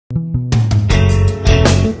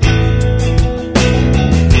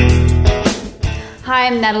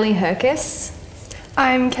I'm Natalie Hercus.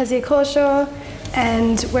 I'm Kezia Collishaw,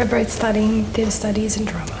 and we're both studying theatre studies and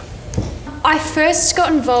drama. I first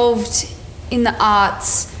got involved in the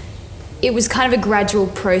arts. It was kind of a gradual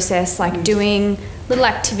process, like doing little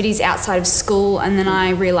activities outside of school, and then I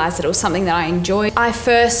realised that it was something that I enjoyed. I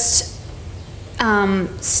first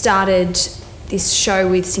started this show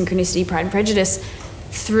with Synchronicity, Pride and Prejudice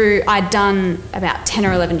I'd done about 10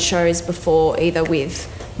 or 11 shows before, either with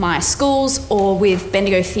my schools or with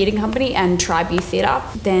Bendigo Theatre Company and Tribe Youth Theatre.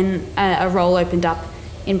 Then a role opened up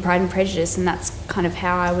in Pride and Prejudice, and that's kind of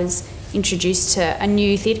how I was introduced to a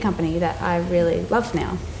new theatre company that I really love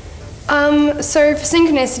now. So for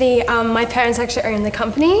Synchronicity, my parents actually own the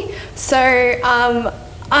company. So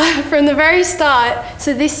from the very start,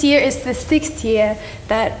 so this year is the 6th year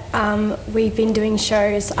that we've been doing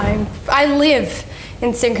shows. I live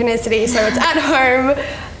in Synchronicity, so it's at home.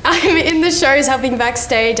 I'm in the shows helping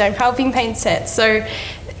backstage, I'm helping paint sets, so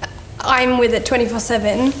I'm with it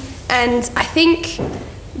 24/7. And I think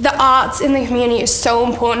the arts in the community is so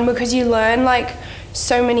important because you learn like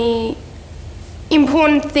so many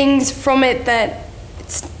important things from it that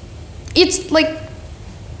it's like,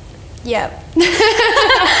 yeah.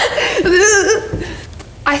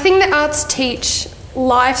 I think the arts teach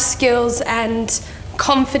life skills and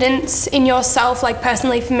confidence in yourself. Like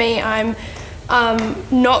personally for me, I'm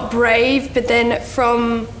not brave, but then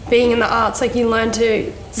from being in the arts, like you learn to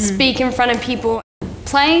speak in front of people.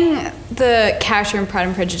 Playing the character in Pride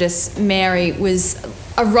and Prejudice, Mary, was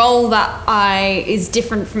a role that is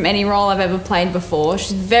different from any role I've ever played before.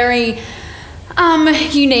 She's very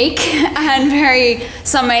unique and very,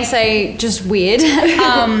 some may say, just weird.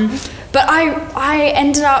 But I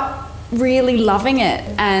ended up really loving it,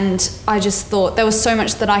 and I just thought there was so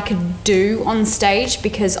much that I could do on stage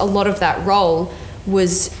because a lot of that role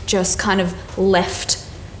was just kind of left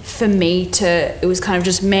for me it was kind of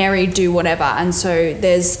just Mary, do whatever. And so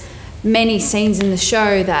there's many scenes in the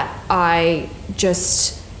show that I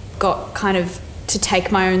just got kind of to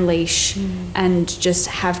take my own leash and just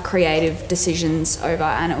have creative decisions over,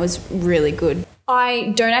 and it was really good.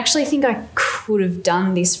 I don't actually think I could have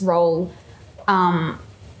done this role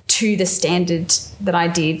to the standard that I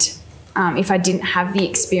did if I didn't have the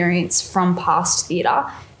experience from past theatre,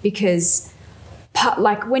 because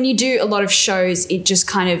like when you do a lot of shows, it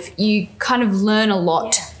just you kind of learn a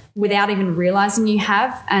lot without even realising you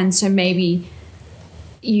have. And so maybe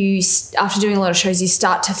after doing a lot of shows, you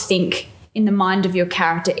start to think in the mind of your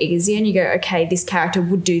character easier, and you go, okay, this character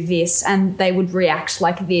would do this and they would react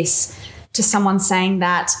like this to someone saying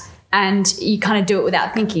that, and you kind of do it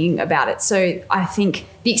without thinking about it. So I think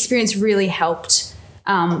the experience really helped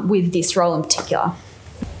with this role in particular.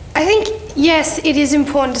 I think, yes, it is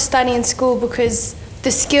important to study in school because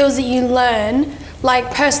the skills that you learn,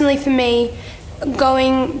 like personally for me,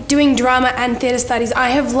 doing drama and theatre studies, I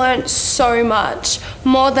have learnt so much,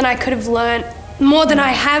 more than I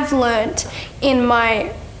have learnt in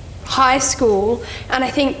my high school, and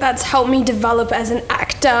I think that's helped me develop as an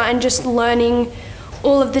actor and just learning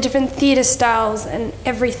all of the different theatre styles and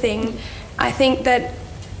everything. I think that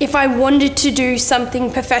if I wanted to do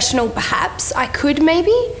something professional, perhaps I could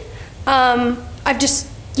maybe. I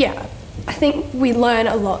think we learn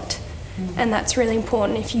a lot, and that's really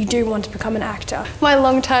important if you do want to become an actor. My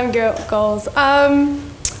long-term goals,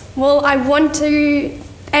 well, I want to,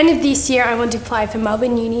 end of this year, I want to apply for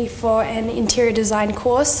Melbourne Uni for an interior design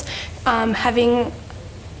course,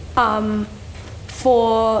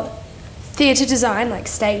 for theatre design, like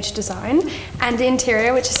stage design, and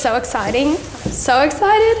interior, which is so exciting. I'm so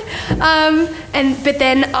excited. But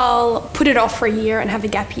then I'll put it off for a year and have a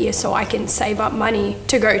gap year so I can save up money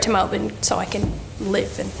to go to Melbourne so I can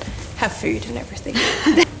live and have food and everything.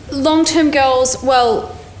 Long-term goals,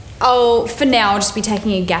 well, for now I'll just be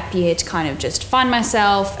taking a gap year to kind of just find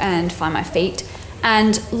myself and find my feet.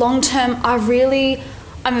 And long-term, I'm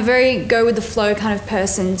a very go with the flow kind of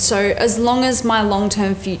person. So as long as my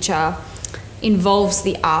long-term future involves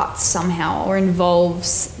the arts somehow, or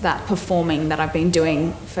involves that performing that I've been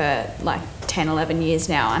doing for like 10, 11 years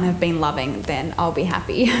now and have been loving, then I'll be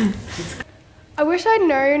happy. I wish I'd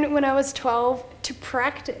known when I was 12 to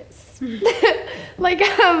practice. Like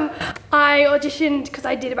I auditioned because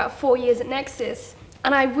I did about 4 years at Nexus,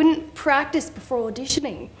 and I wouldn't practice before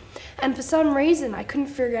auditioning. And for some reason, I couldn't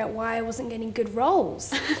figure out why I wasn't getting good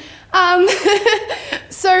roles.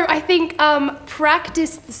 So I think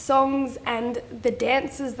practice the songs and the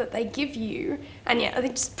dances that they give you. And yeah, I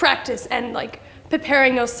think just practice and like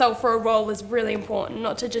preparing yourself for a role is really important,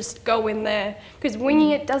 not to just go in there, because winging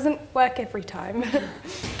it doesn't work every time.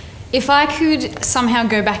 If I could somehow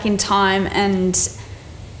go back in time and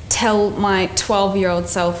tell my 12-year-old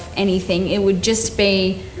self anything, it would just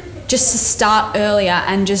be just to start earlier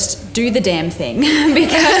and just do the damn thing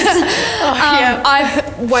because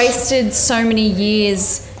I've wasted so many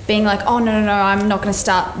years being like, oh no, I'm not going to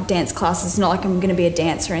start dance classes. It's not like I'm going to be a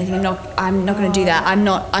dancer or anything. I'm not going to do that.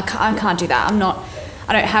 I can't do that.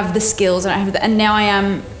 I don't have the skills. And now I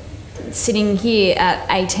am sitting here at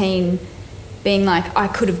 18 being like, I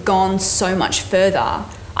could have gone so much further.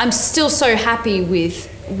 I'm still so happy with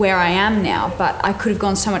where I am now, but I could have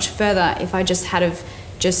gone so much further if I just had have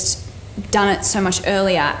just done it so much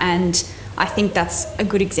earlier. And I think that's a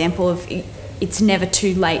good example of it's never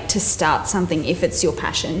too late to start something if it's your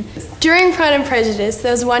passion. During Pride and Prejudice,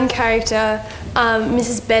 there was one character,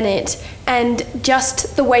 Mrs. Bennet, and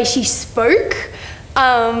just the way she spoke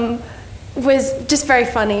was just very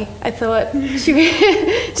funny. I thought she was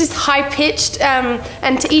just high-pitched,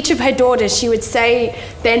 and to each of her daughters she would say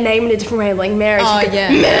their name in a different way, like Mary. Oh, she'd go,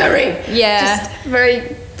 yeah. Mary! Yeah. Just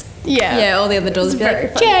very, Yeah, all the other daughters would be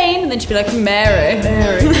like, funny. Jane, and then she'd be like, Mary.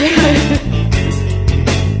 Mary.